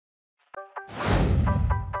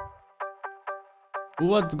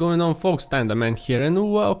What's going on, folks? StanTheMan here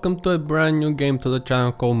and welcome to a brand new game to the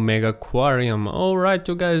channel called Megaquarium. Alright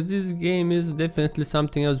you guys, this game is definitely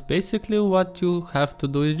something else. Basically what you have to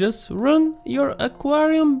do is just run your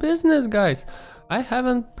aquarium business, guys. I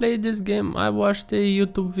haven't played this game. I watched a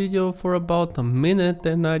YouTube video for about a minute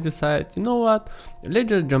and I decided, you know what, let's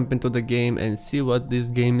just jump into the game and see what this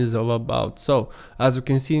game is all about. So as you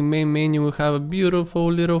can see, in main menu we have a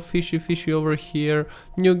beautiful little fishy over here.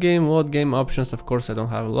 New game, load game, options. Of course I don't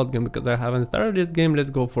have a load game because I haven't started this game. Let's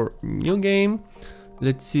go for new game.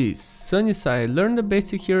 Let's see, sunny side. Learn the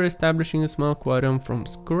basic here, establishing a small aquarium from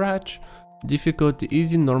scratch. Difficulty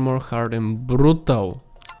easy, normal, hard and brutal.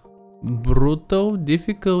 Brutal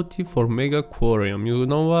difficulty for Megaquarium. You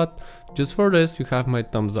know what, just for this you have my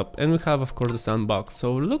thumbs up. And we have of course the sandbox.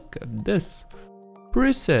 So look at this.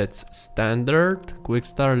 Presets: standard, quick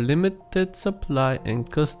start, limited supply and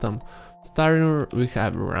custom. Starting we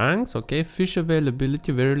have ranks, okay, fish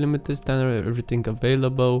availability, very limited, standard, everything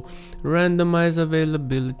available. Randomize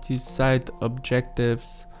availability, site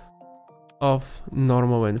objectives, off,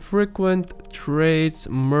 normal and frequent, trades,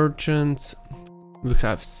 merchants. We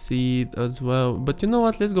have seed as well, but you know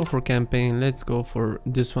what, let's go for campaign. Let's go for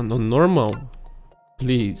this one on normal,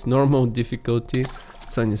 please. Normal difficulty,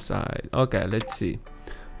 sunny side. Okay, let's see.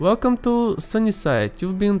 Welcome to Sunnyside.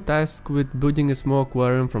 You've been tasked with building a small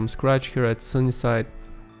aquarium from scratch here at Sunnyside.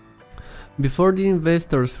 Before the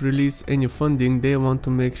investors release any funding, they want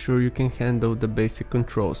to make sure you can handle the basic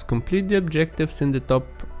controls. Complete the objectives in the top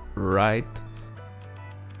right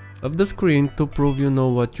of the screen to prove you know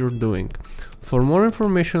what you're doing. For more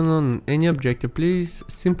information on any objective, please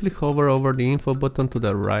simply hover over the info button to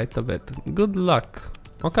the right of it. Good luck.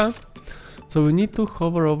 Okay, so we need to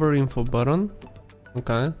hover over info button.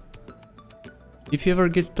 Okay, if you ever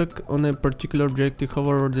get stuck on a particular objective,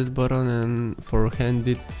 hover over this button and for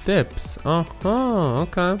handy tips.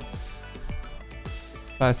 Okay,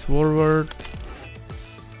 fast forward.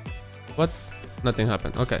 What? Nothing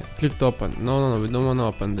happened. Okay, click to open. No, we don't want to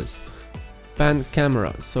open this. Pan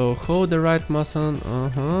camera, so hold the right mouse on.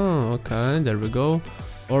 Okay, there we go.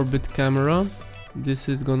 Orbit camera, this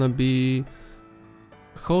is gonna be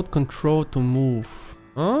hold control to move.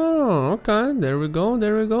 Okay, there we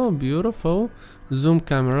go, beautiful. Zoom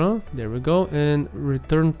camera, there we go, and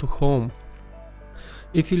return to home.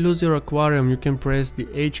 If you lose your aquarium, you can press the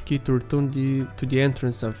H key to return to the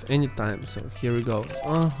entrance of any time. So here we go.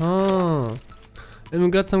 And we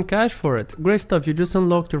got some cash for it. Great stuff, you just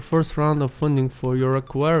unlocked your first round of funding for your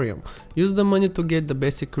aquarium. Use the money to get the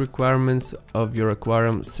basic requirements of your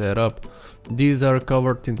aquarium set up. These are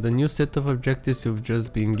covered in the new set of objectives you've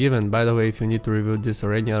just been given. By the way, if you need to review this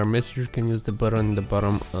or any other message, you can use the button in the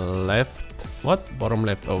bottom left. What? Bottom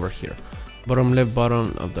left over here. Bottom left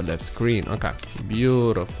button of the left screen. Okay,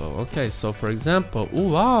 beautiful. Okay, so for example, oh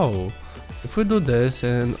wow, if we do this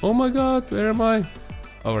and oh my god, where am I?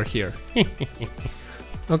 Over here.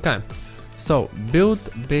 Okay, so build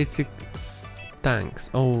basic tanks.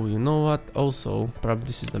 Oh, you know what, also probably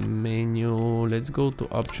this is the menu. Let's go to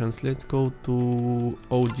options, let's go to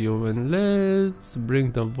audio and let's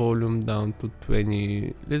bring the volume down to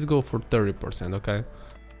 20. Let's go for 30%. Okay,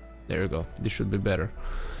 there you go, this should be better.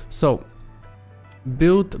 So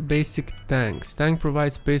build basic tanks. Tank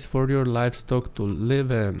provides space for your livestock to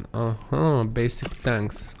live in. Basic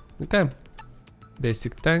tanks. Okay,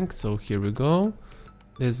 basic tank. So here we go,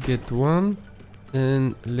 let's get one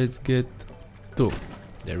and let's get two.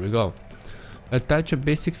 There we go. Attach a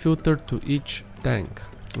basic filter to each tank.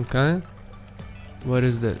 Okay, what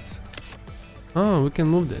is this? Oh, we can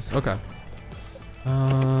move this. Okay,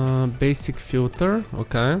 basic filter.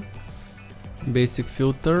 Okay, basic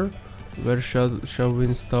filter. Where shall we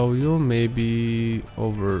install you? Maybe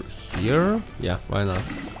over here. Yeah, why not?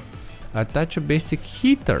 Attach a basic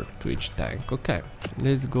heater to each tank. Okay,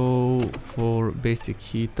 let's go for basic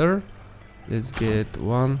heater. Let's get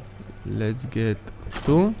one, let's get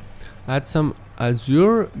two. Add some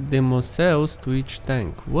azure demo cells to each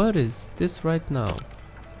tank. What is this right now?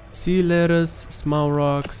 Sea lettuce, small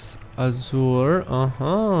rocks, azure.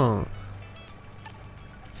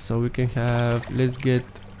 So we can have, let's get,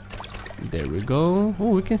 there we go. Oh,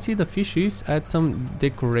 we can see the fishies. Add some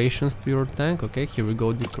decorations to your tank. Okay, here we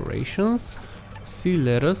go, decorations. Sea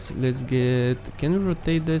lettuce, let's get, can we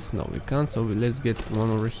rotate this? No, we can't, so let's get one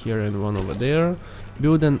over here and one over there.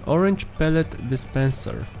 Build an orange pellet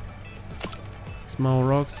dispenser. Small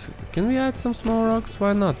rocks, can we add some small rocks?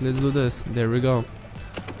 Why not? Let's do this. There we go.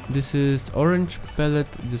 This is orange pellet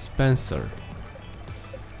dispenser.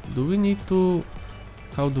 Do we need to,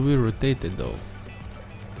 how do we rotate it though?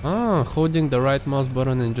 Holding the right mouse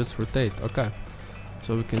button and just rotate. Okay,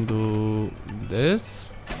 So we can do this.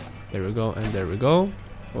 There we go, and there we go.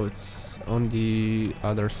 Oh, it's on the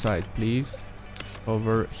other side, please.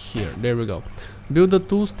 Over here. There we go. Build a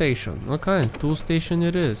tool station. Okay, tool station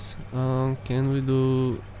it is. Can we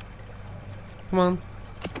do... Come on.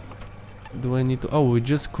 Do I need to... Oh, we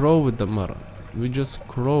just scroll with the button. We just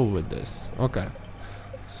scroll with this. Okay.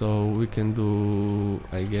 So we can do,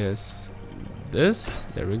 I guess, this.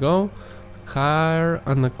 There we go. Hire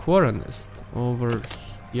an aquarist. Over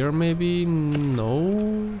here maybe?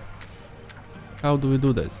 No. How do we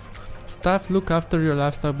do this? Staff look after your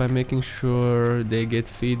livestock by making sure they get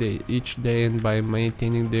fed each day and by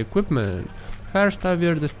maintaining the equipment. Hire staff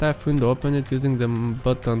via the staff window. Open it using the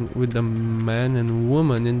button with the man and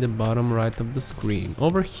woman in the bottom right of the screen.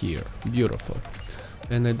 Over here. Beautiful.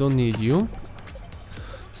 And I don't need you.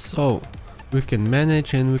 So we can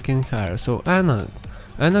manage and we can hire. So Anna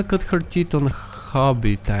cut her teeth on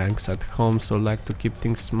hobby tanks at home, so like to keep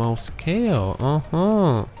things small scale.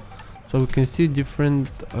 So we can see different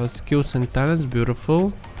skills and talents.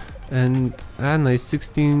 Beautiful. And Anna is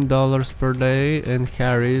 $16 per day and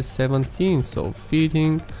Harry is 17. So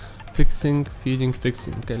feeding, fixing, feeding,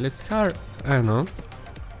 fixing. Okay, let's hire Anna.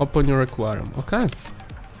 Open your aquarium. Okay.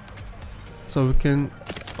 So we can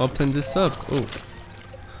open this up. Oh.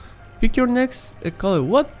 Pick your next ecology.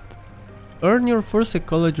 What? Earn your first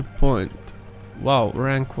ecology point. Wow,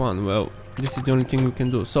 rank 1. Well, this is the only thing we can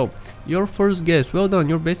do. So, your first guest. Well done,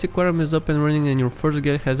 your basic aquarium is up and running and your first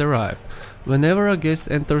guest has arrived. Whenever a guest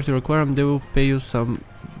enters your aquarium, they will pay you some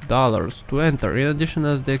dollars to enter. In addition,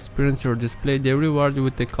 as they experience your display, they reward you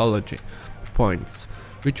with ecology points,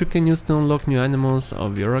 which you can use to unlock new animals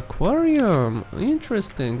of your aquarium.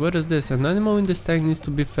 Interesting. What is this? An animal in this tank needs to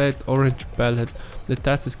be fed orange pellet. The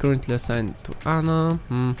task is currently assigned to Anna.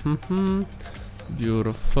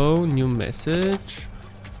 Beautiful. New message.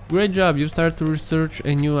 Great job. You started to research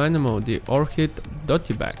a new animal, the orchid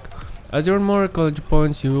dottyback. As you earn more ecology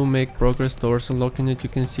points, you will make progress towards unlocking it. You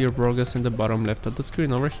can see your progress in the bottom left of the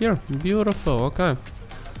screen over here. Beautiful. Okay.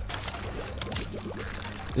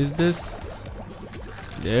 Is this...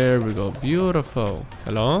 There we go. Beautiful.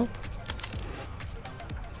 Hello?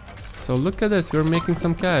 So look at this. We're making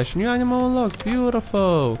some cash. New animal unlocked.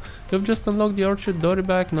 Beautiful. You've just unlocked the orchid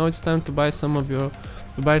dottyback. Now it's time to buy some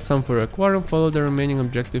for your aquarium. Follow the remaining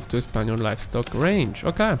objectives to expand your livestock range.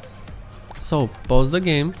 Okay. So pause the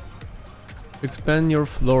game. Expand your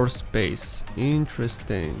floor space.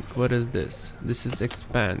 Interesting. What is this? This is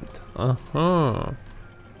expand.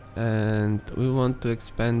 And we want to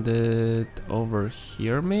expand it over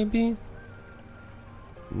here maybe?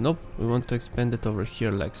 Nope, we want to expand it over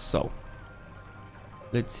here like so.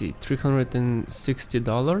 Let's see,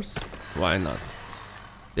 $360. Why not?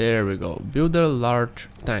 There we go. Build a large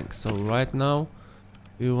tank. So right now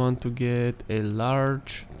we want to get a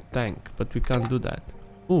large tank, but we can't do that.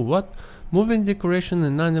 Oh, what? Moving decoration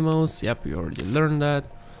and animals. Yep, we already learned that.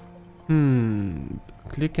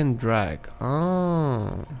 Click and drag.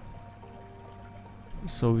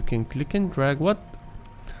 So we can click and drag. What?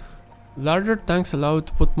 Larger tanks allow you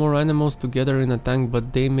to put more animals together in a tank,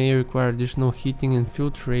 but they may require additional heating and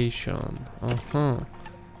filtration.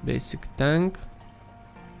 Basic tank.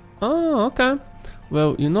 Oh, okay.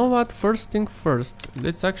 Well, you know what? First thing first.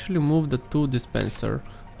 Let's actually move the tool dispenser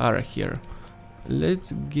out of here.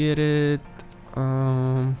 Let's get it.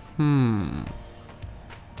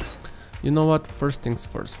 You know what? First things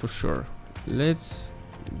first, for sure. Let's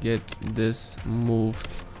get this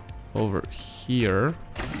moved over here.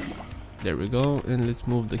 There we go. And let's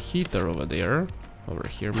move the heater over there. Over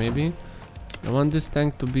here maybe. I want this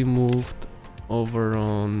tank to be moved over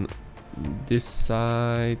on this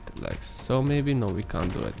side like so maybe. No, we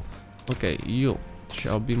can't do it. Okay, you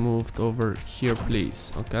shall be moved over here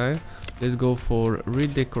please. Okay, let's go for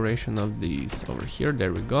redecoration of these over here.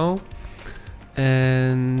 There we go.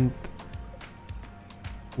 And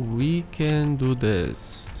we can do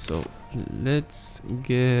this. So let's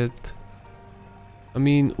get, I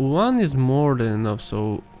mean, one is more than enough,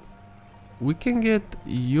 so we can get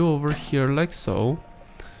you over here like so,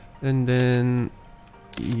 and then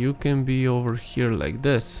you can be over here like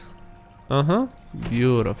this.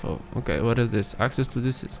 Beautiful. Okay, what is this? Access to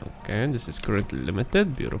this is okay. This is currently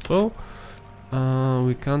limited. Beautiful.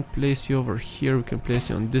 We can't place you over here. We can place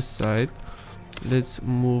you on this side. Let's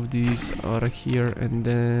move these out of here and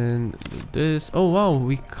then do this. Oh wow,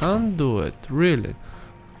 we can't do it, really.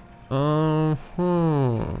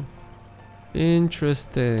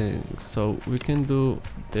 Interesting. So we can do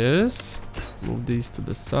this, move these to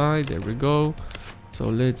the side. There we go. So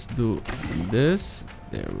let's do this.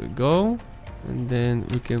 There we go. And then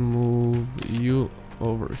we can move you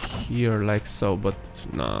over here like so, but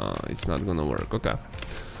no, it's not gonna work. Okay,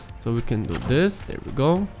 so we can do this. There we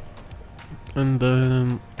go. And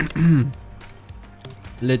then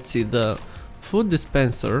let's see, the food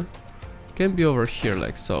dispenser can be over here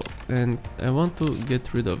like so, and I want to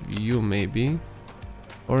get rid of you maybe.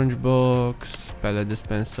 Orange box, pallet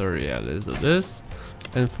dispenser, yeah, let's do this.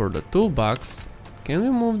 And for the toolbox, can we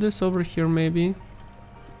move this over here maybe?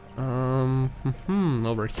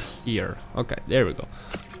 Over here. Okay, there we go.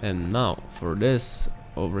 And now for this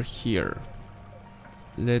over here,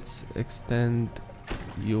 let's extend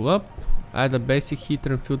you up. Add a basic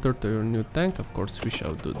heater and filter to your new tank. Of course we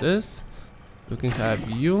shall do this. We can have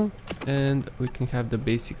you, and we can have the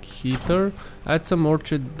basic heater. Add some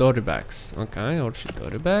orchid dory bags. Okay, orchid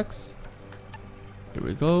dory bags. Here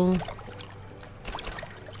we go.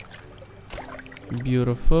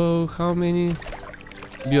 Beautiful. How many?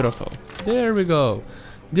 Beautiful. There we go.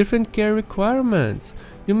 Different care requirements.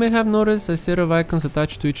 You may have noticed a set of icons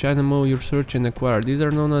attached to each animal you search and acquire. These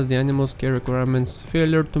are known as the animal's care requirements.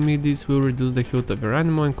 Failure to meet these will reduce the health of your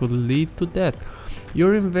animal and could lead to death.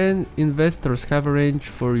 Your investors have arranged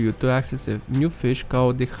for you to access a new fish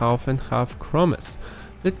called the Half and Half Chromis.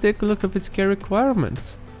 Let's take a look at its care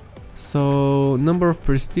requirements. So, number of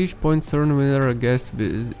prestige points earned whenever a guest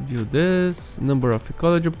view this. Number of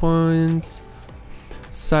ecology points.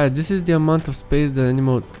 Size, this is the amount of space the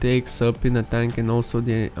animal takes up in a tank, and also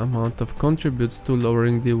the amount of contributes to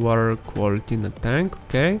lowering the water quality in the tank.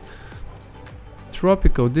 Okay.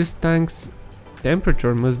 Tropical, this tank's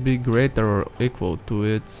temperature must be greater or equal to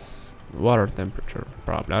its water temperature.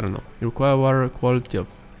 Probably, I don't know. You require water quality of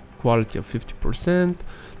 50%.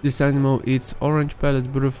 This animal eats orange pellets.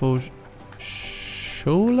 Beautiful.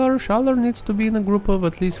 Shuller needs to be in a group of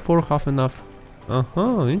at least 4 half and half.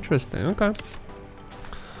 Interesting. Okay.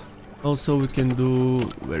 Also we can do,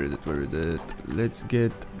 where is it? Let's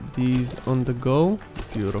get these on the go.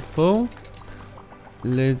 Beautiful.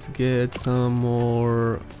 Let's get some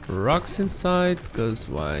more rocks inside, because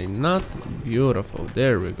why not? Beautiful.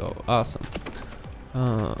 There we go. Awesome.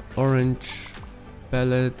 Orange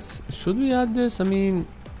pellets. Should we add this? I mean,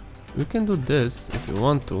 we can do this if you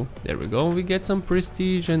want to. There we go. We get some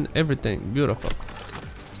prestige and everything. Beautiful.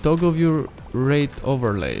 Toggle view rate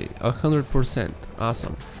overlay 100%.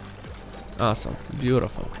 Awesome. Awesome.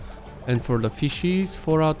 Beautiful. And for the fishies,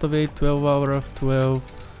 4 out of 8, 12 out of 12.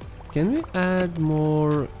 Can we add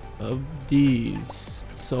more of these?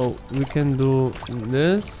 So we can do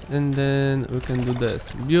this, and then we can do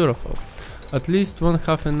this. Beautiful. At least 1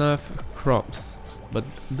 half and half crumbs. But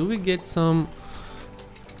do we get some?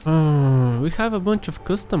 We have a bunch of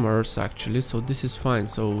customers actually, so this is fine.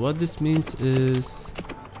 So what this means is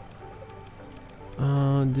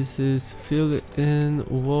this is fill in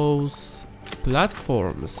walls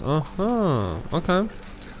platforms. Okay.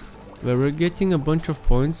 Where we're getting a bunch of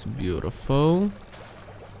points. Beautiful.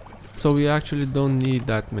 So we actually don't need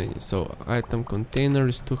that many. So item container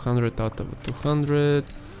is 200 out of 200,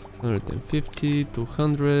 150,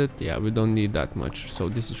 200. Yeah, we don't need that much, so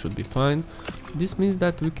this should be fine. This means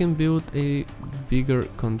that we can build a bigger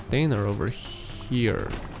container over here.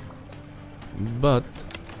 But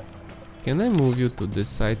can I move you to this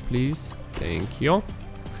side, please? Thank you.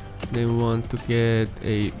 They want to get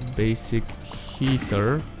a basic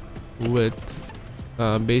heater with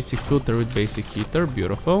basic filter with basic heater.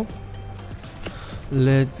 Beautiful.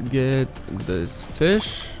 Let's get this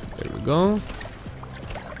fish. There we go.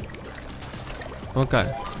 Okay.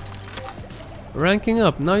 Ranking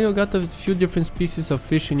up. Now you got a few different species of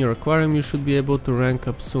fish in your aquarium. You should be able to rank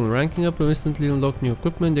up soon. Ranking up will instantly unlock new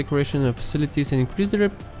equipment, decoration, and facilities, and increase the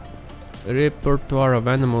repertoire of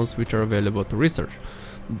animals which are available to research.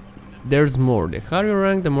 There's more. The higher you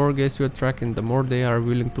rank, the more guests you attract, and the more they are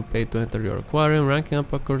willing to pay to enter your aquarium. Ranking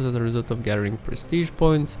up occurs as a result of gathering prestige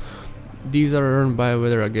points. These are earned by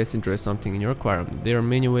whether a guest enjoys something in your aquarium. There are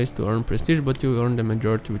many ways to earn prestige, but you earn the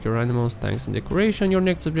majority with your animals, tanks, and decoration. Your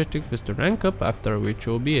next objective is to rank up, after which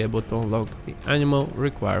you'll be able to unlock the animal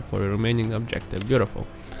required for your remaining objective. Beautiful.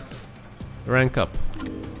 Rank up.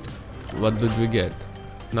 What did we get?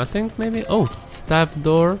 Nothing, maybe? Oh, staff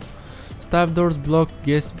door. Staff doors block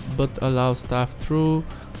guests but allow staff through.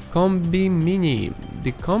 Combi Mini.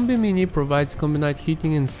 The Combi Mini provides combined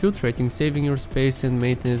heating and filtrating, saving your space and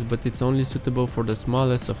maintenance, but it's only suitable for the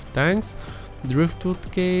smallest of tanks.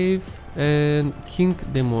 Driftwood Cave and King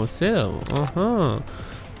de Moselle.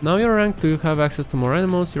 Now you're ranked, you have access to more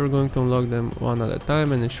animals. You're going to unlock them one at a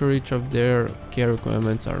time and ensure each of their care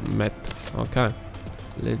requirements are met. Okay,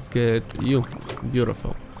 let's get you.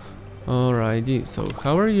 Beautiful. Alrighty, so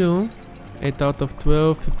how are you? 8 out of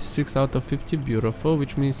 12, 56 out of 50. Beautiful,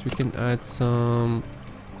 which means we can add some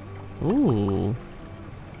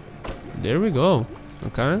There we go.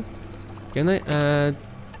 Okay. Can I add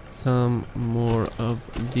some more of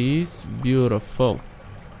these? Beautiful.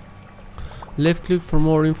 Left click for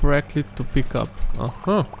more info, right click to pick up.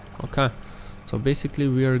 Okay. So basically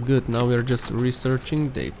we are good. Now we are just researching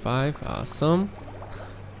day 5. Awesome.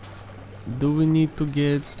 Do we need to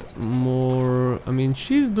get more? I mean,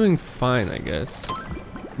 she's doing fine, I guess.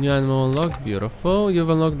 New animal unlocked. Beautiful. You've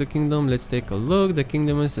unlocked the kingdom. Let's take a look. The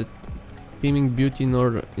kingdom is a teeming beauty,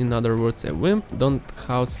 or in other words, a wimp. Don't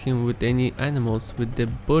house him with any animals with the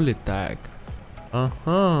bully tag.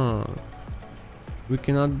 We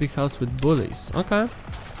cannot be housed with bullies. Okay,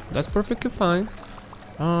 that's perfectly fine.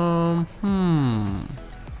 In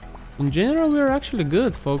general, we're actually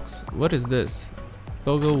good, folks. What is this?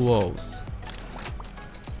 Toggle walls.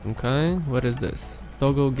 Okay, what is this?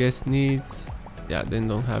 Toggle guest needs. Yeah, they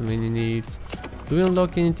don't have any needs. Do we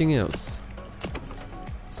unlock anything else?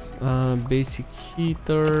 Basic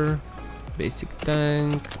heater, basic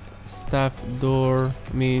tank, staff door.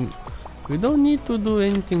 I mean, we don't need to do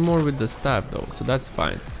anything more with the staff though, so that's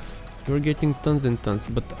fine. We're getting tons and tons,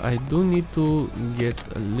 but I do need to get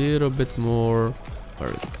a little bit more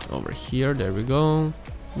over here. There we go.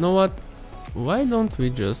 You know what? Why don't we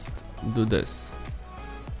just do this?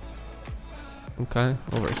 Okay,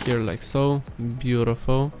 over here like so.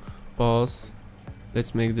 Beautiful. Pause.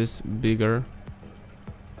 Let's make this bigger.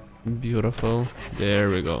 Beautiful. There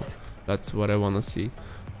we go. That's what I want to see.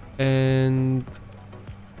 And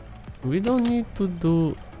we don't need to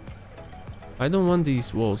do... I don't want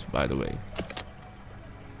these walls, by the way.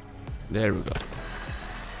 There we go.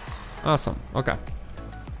 Awesome. Okay.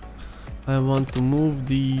 I want to move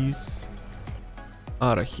these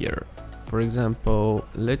out of here. For example,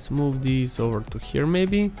 let's move these over to here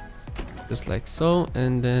maybe. Just like so.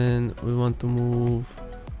 And then we want to move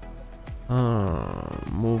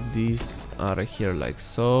these out of here like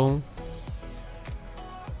so.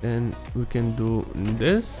 And we can do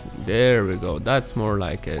this. There we go. That's more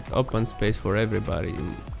like it. Open space for everybody.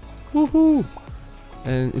 Woohoo!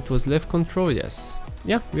 And it was left control, yes.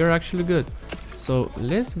 Yeah, we are actually good. So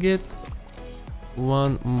let's get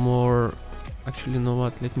one more. Actually, you know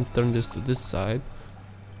what? Let me turn this to this side.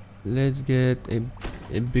 Let's get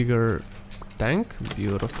a bigger tank.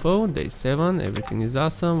 Beautiful. Day 7. Everything is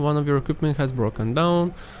awesome. One of your equipment has broken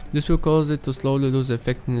down. This will cause it to slowly lose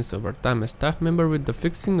effectiveness over time. A staff member with the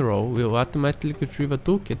fixing role will automatically retrieve a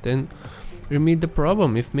toolkit and remedy the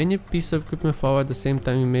problem. If many pieces of equipment fall at the same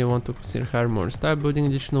time, you may want to consider hiring more staff, building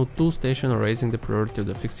additional tool station, or raising the priority of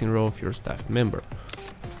the fixing role of your staff member.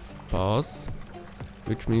 Pause.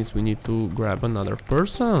 Which means we need to grab another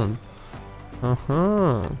person.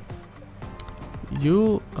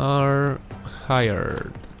 You are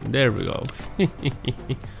hired. There we go.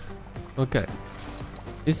 Okay.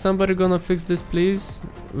 Is somebody gonna fix this, please?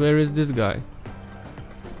 Where is this guy?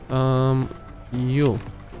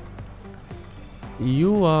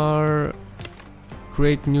 You are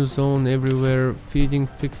create new zone everywhere. Feeding,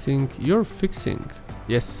 fixing. You're fixing.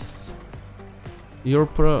 Yes. Your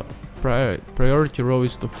priority role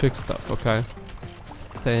is to fix stuff. Okay.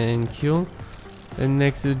 Thank you. And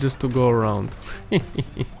next is just to go around.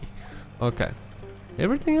 Okay.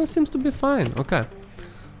 Everything else seems to be fine. Okay.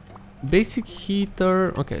 Basic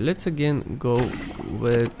heater. Okay, let's again go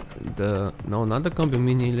with the... No, not the combi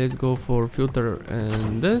mini. Let's go for filter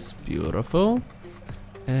and this. Beautiful.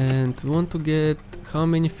 And we want to get how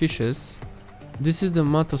many fishes? This is the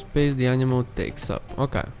amount of space the animal takes up.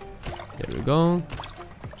 Okay. There we go.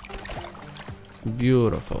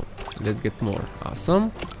 Beautiful. Let's get more.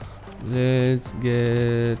 Awesome. Let's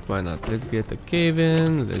get... Why not? Let's get a cave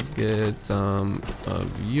in. Let's get some of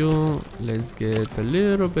you. Let's get a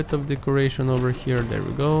little bit of decoration over here. There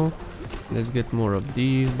we go. Let's get more of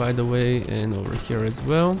these, by the way, and over here as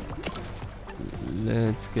well.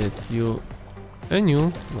 Let's get you and you.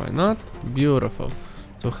 Why not? Beautiful.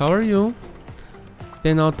 So how are you?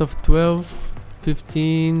 10 out of 12,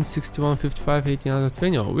 15, 61, 55, 18 out of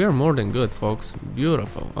 20. Oh, we are more than good, folks.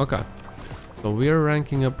 Beautiful. Okay. So we are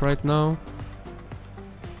ranking up right now.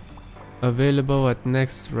 Available at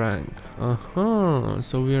next rank.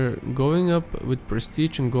 So we are going up with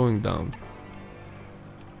prestige and going down.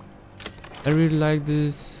 I really like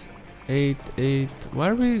this. 8. Why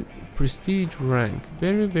are we prestige rank?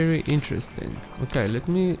 Very, very interesting. Okay, let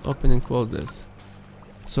me open and close this.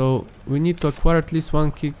 So we need to acquire at least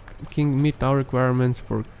one king. Meet our requirements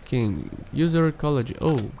for king. User ecology.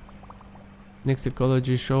 Oh. Next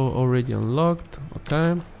ecology show already unlocked.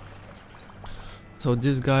 Okay. So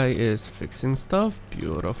this guy is fixing stuff.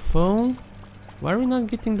 Beautiful. Why are we not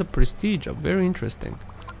getting the prestige up? Very interesting.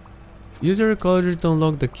 Use your ecology to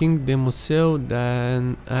unlock the King Demuseo,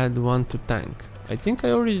 then add one to tank. I think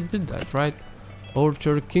I already did that, right?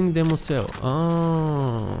 Orchard King Demuseo.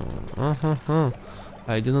 Oh,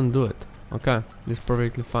 I didn't do it. Okay, this is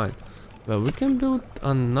perfectly fine. But we can build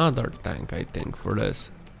another tank, I think, for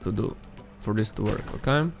this to work.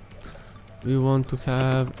 Okay. We want to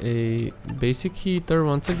have a basic heater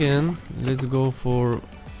once again. Let's go for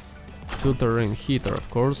filtering heater, of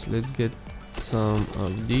course. Let's get some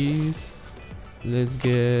of these. Let's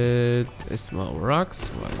get small rocks,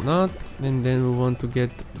 why not? And then we want to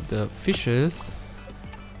get the fishes.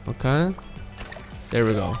 Okay, there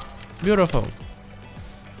we go. Beautiful.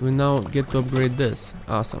 We now get to upgrade this.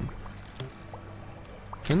 Awesome.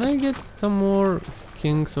 Can I get some more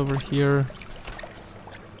kings over here?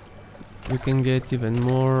 We can get even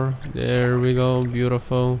more. There we go.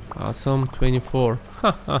 Beautiful. Awesome. 24.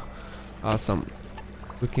 Haha. Awesome.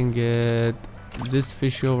 We can get this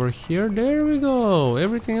fish over here. There we go.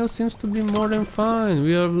 Everything else seems to be more than fine.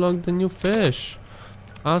 We have logged the new fish.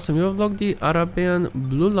 Awesome. We have logged the Arabian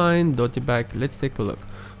blue line dottyback. Let's take a look.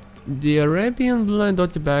 The Arabian blue line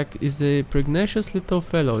dottyback is a pugnacious little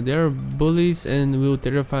fellow. They are bullies and will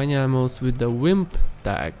terrify animals with the wimp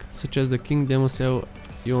tag, such as the King Demuseo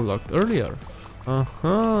you unlocked earlier.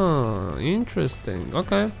 Interesting.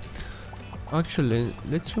 Okay. Actually,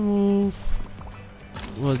 let's remove.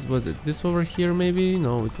 Was it this over here maybe?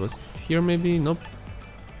 No, it was here maybe. Nope.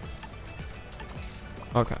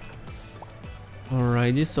 Okay.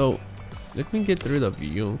 Alrighty, so let me get rid of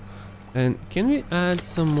you. And can we add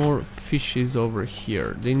some more fishes over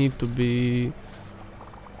here? They need to be...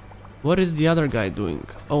 What is the other guy doing?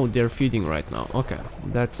 Oh, they're feeding right now. Okay,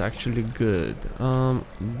 that's actually good.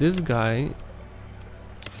 This guy...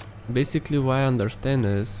 Basically what I understand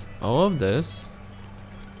is all of this.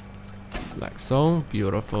 Like so.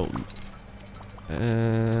 Beautiful.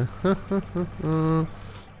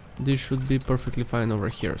 This should be perfectly fine over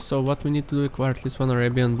here. So what we need to do, acquire at least one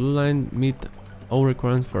Arabian blue line, meet all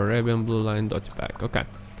requirements for Arabian blue line dottyback. Okay.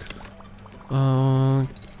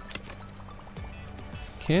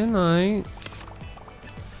 Can I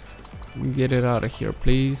get it out of here,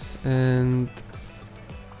 please? And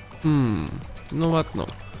you know what? No.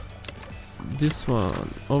 This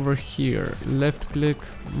one over here. Left click,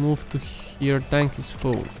 move to here. Tank is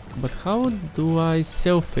full. But how do I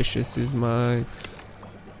sell fishes? Is my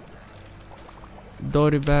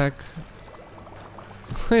dottyback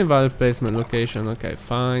invalid placement location? Okay,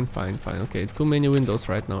 fine. Okay, too many windows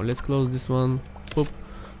right now. Let's close this one. Boop.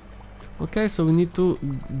 Okay, so we need to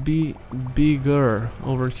be bigger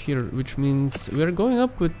over here, which means we are going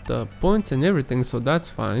up with points and everything, so that's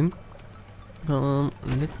fine.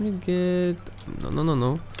 Let me get...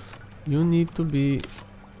 No. You need to be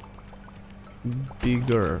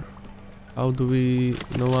bigger. How do we...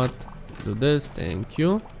 You know what? Do this. Thank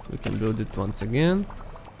you. We can build it once again.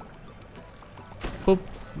 Boop.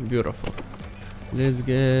 Beautiful. Let's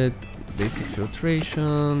get basic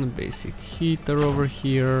filtration, basic heater over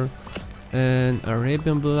here, and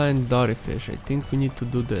Arabian blue line dotty fish. I think we need to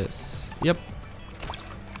do this. Yep.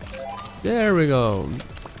 There we go.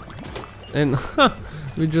 And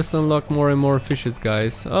we just unlock more and more fishes,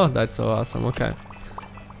 guys. Oh, that's so awesome. Okay.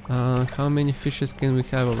 How many fishes can we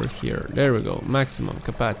have over here? There we go. Maximum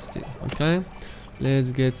capacity. Okay.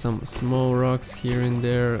 Let's get some small rocks here and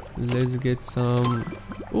there. Let's get some...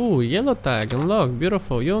 Ooh, yellow tag unlocked.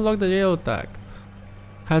 Beautiful. You unlock the yellow tag.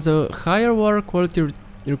 Has a higher water quality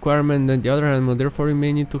requirement than the other animal, therefore you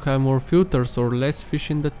may need to have more filters or less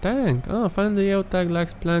fish in the tank. Oh, find the yellow tag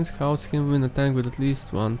lacks plants, house him in a tank with at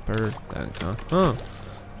least one per tank.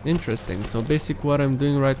 Interesting. So basic what I'm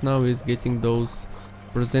doing right now is getting those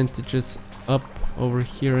percentages up over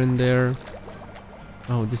here and there.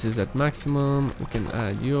 Oh, this is at maximum. We can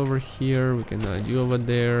add you over here, we can add you over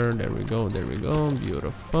there. There we go,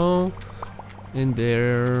 beautiful. And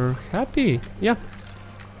they're happy. Yeah.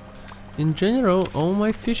 In general, all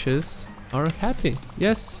my fishes are happy.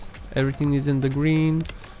 Yes, everything is in the green.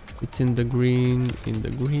 It's in the green,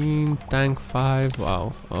 Tank 5.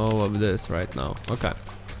 Wow, all of this right now. Okay.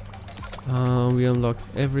 We unlocked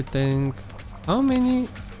everything. How many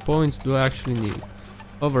points do I actually need?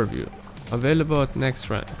 Overview. Available at next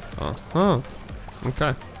rank.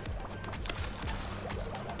 Okay.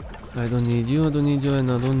 I don't need you,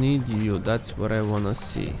 and I don't need you. That's what I wanna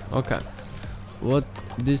see. Okay. What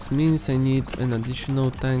this means, I need an additional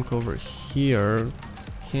tank over here.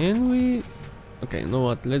 Can we... Okay, you know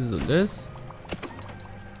what? Let's do this.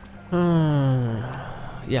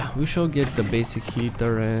 Yeah, we shall get the basic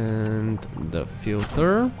heater and the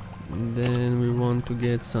filter. And then we want to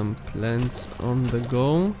get some plants on the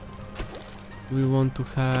go. we want to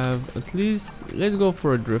have at least, let's go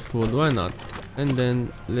for a driftwood, why not? And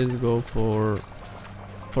then let's go for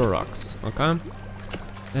rocks, okay?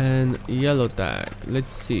 And yellow tag,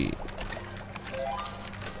 let's see.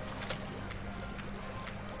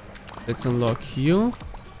 Let's unlock you.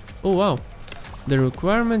 Oh wow, the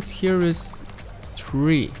requirements here is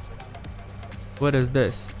 3. What is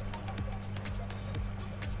this?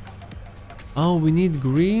 Oh, we need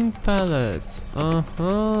green pallets.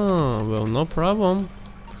 Well, no problem.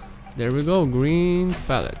 There we go, green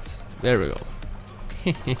pallets. There we go.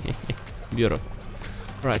 Beautiful.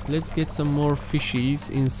 Right, let's get some more fishies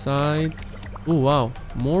inside. Oh wow,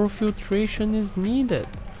 more filtration is needed.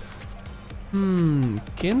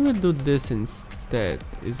 Can we do this instead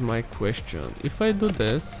is my question. If I do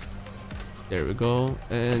this, there we go,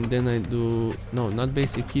 and then I do, no, not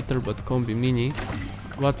basic heater but combi mini,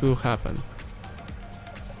 what will happen?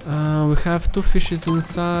 We have 2 fishes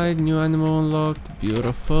inside, new animal unlocked,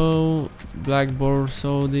 beautiful. Black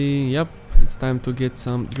borsodi, yep, it's time to get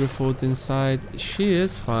some driftwood inside. She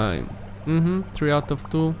is fine. 3 out of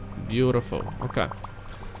 2, beautiful. Okay,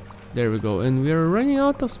 there we go, and we are running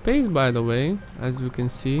out of space, by the way. As you can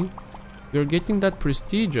see, we are getting that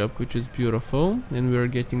prestige up, which is beautiful, and we are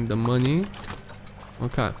getting the money.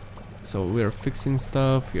 Okay, so we are fixing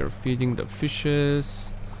stuff, we are feeding the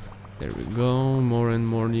fishes. There we go, more and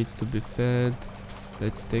more needs to be fed.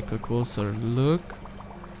 Let's take a closer look.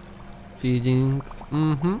 Feeding.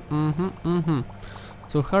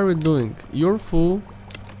 So how are we doing? You're full,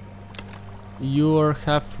 you are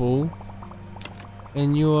half full,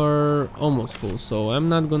 and you are almost full, so I'm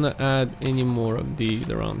not gonna add any more of these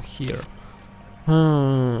around here.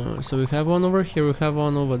 So we have one over here, we have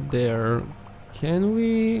one over there. Can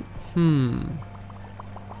we?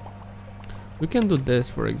 We can do this,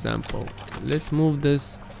 for example. Let's move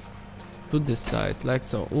this to this side, like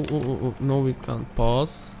so. No, we can't.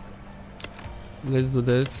 Pause. Let's do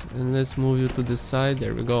this, and let's move you to this side.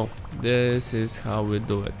 There we go. This is how we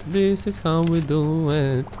do it. This is how we do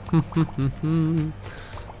it.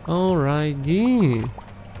 Alrighty.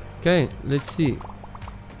 Okay, let's see.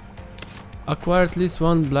 Acquire at least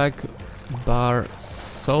 1 black bar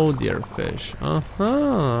soldier fish.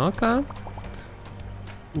 Okay.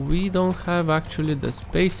 We don't have actually the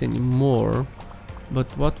space anymore, but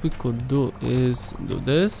what we could do is do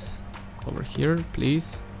this over here,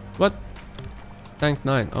 please. What? Tank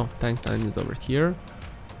 9. Oh, tank 9 is over here.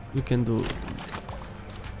 We can do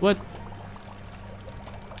what?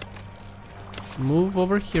 Move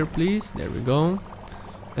over here, please. There we go.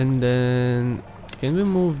 And then can we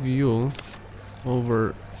move you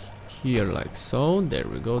over here like so? There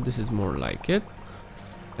we go. This is more like it.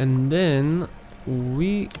 And then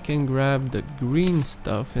we can grab the green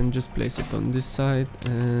stuff and just place it on this side,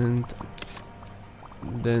 and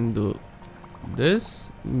then do this.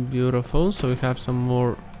 Beautiful. So we have some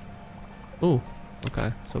more. Oh,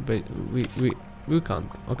 okay. So we can't.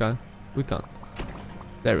 Okay, we can't.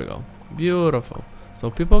 There we go. Beautiful. So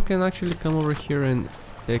people can actually come over here and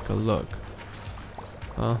take a look.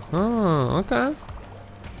 Okay.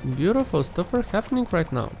 Beautiful stuff are happening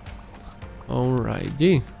right now.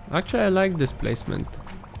 Alrighty. Actually, I like this placement.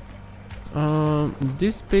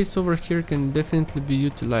 This space over here can definitely be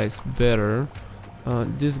utilized better.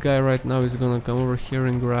 This guy right now is gonna come over here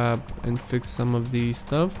and grab and fix some of the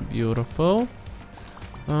stuff. Beautiful.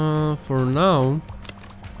 For now,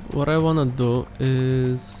 what I wanna do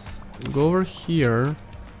is go over here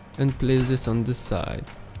and place this on this side.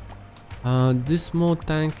 This small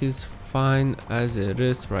tank is fine as it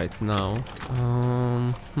is right now.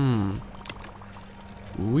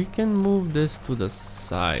 We can move this to the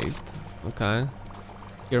side. Okay,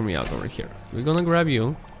 hear me out over here. We're gonna grab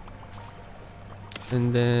you,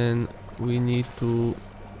 and then we need to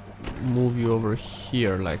move you over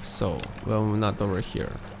here like so. Well, not over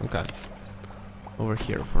here. Okay, over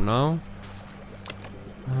here for now.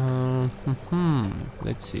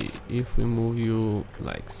 Let's see if we move you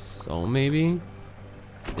like so, maybe.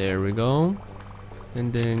 There we go.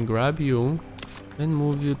 And then grab you and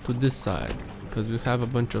move you to this side, because we have a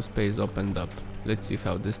bunch of space opened up. Let's see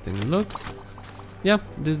how this thing looks. Yeah,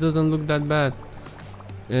 this doesn't look that bad.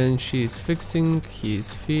 And she's fixing,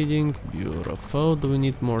 he's feeding. Beautiful. Do we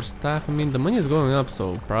need more staff? I mean, the money is going up,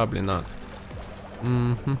 so probably not.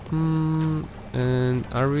 And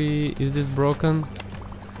are we, is this broken?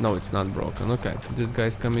 No, it's not broken. Okay, this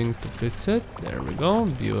guy's coming to fix it. There we go.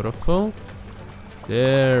 Beautiful.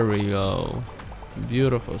 There we go.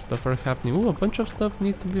 Beautiful. Stuff are happening. Ooh, a bunch of stuff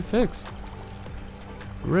need to be fixed.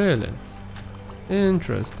 Really?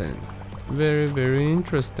 Interesting. Very, very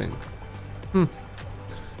interesting.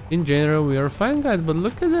 In general, we are fine, guys, but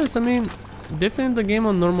look at this. I mean, definitely the game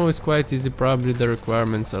on normal is quite easy, probably the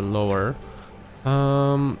requirements are lower.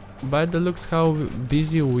 By the looks how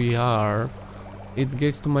busy we are, it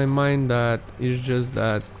gets to my mind that it's just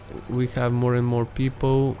that we have more and more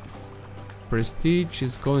people. Prestige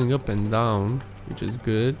is going up and down, which is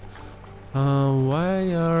good.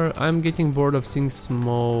 I'm getting bored of seeing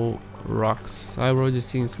small rocks. I've already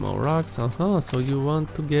seen small rocks. So you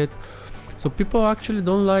want to get... So people actually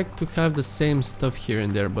don't like to have the same stuff here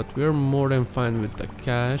and there, but we're more than fine with the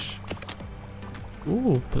cash.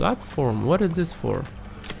 Ooh, platform. What is this for?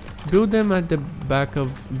 Build them at the back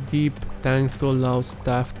of deep tanks to allow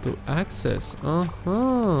staff to access.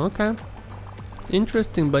 Okay.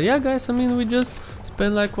 Interesting. But yeah, guys, I mean, we just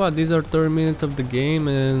spent like what? These are 30 minutes of the game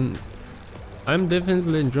and I'm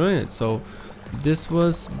definitely enjoying it. So this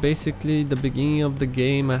was basically the beginning of the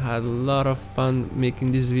game. I had a lot of fun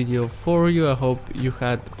making this video for you. I hope you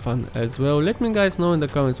had fun as well. Let me guys know in the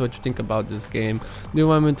comments what you think about this game. Do you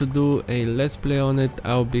want me to do a let's play on it?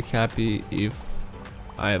 I'll be happy if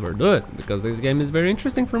I ever do it, because this game is very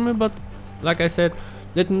interesting for me. But like I said,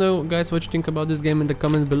 let me know guys what you think about this game in the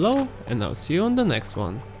comments below, and I'll see you on the next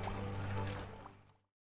one.